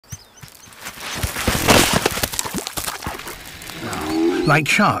Like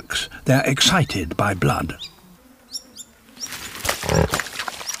sharks, they're excited by blood.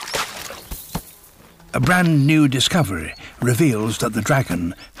 A brand new discovery reveals that the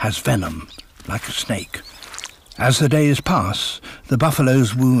dragon has venom, like a snake. As the days pass, the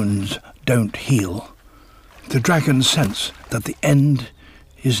buffalo's wounds don't heal. The dragons sense that the end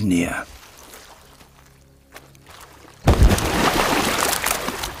is near.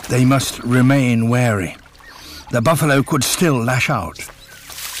 They must remain wary. The buffalo could still lash out.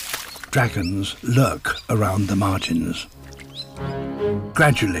 Dragons lurk around the margins.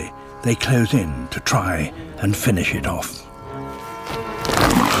 Gradually, they close in to try and finish it off.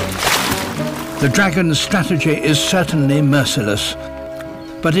 The dragon's strategy is certainly merciless,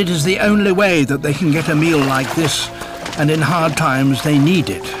 but it is the only way that they can get a meal like this, and in hard times they need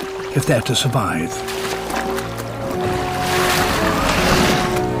it if they're to survive.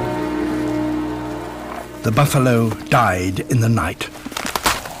 The buffalo died in the night.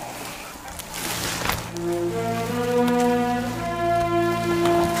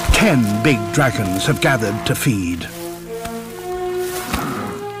 Ten big dragons have gathered to feed.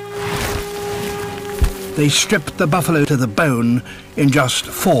 They stripped the buffalo to the bone in just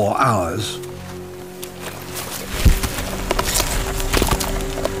 4 hours.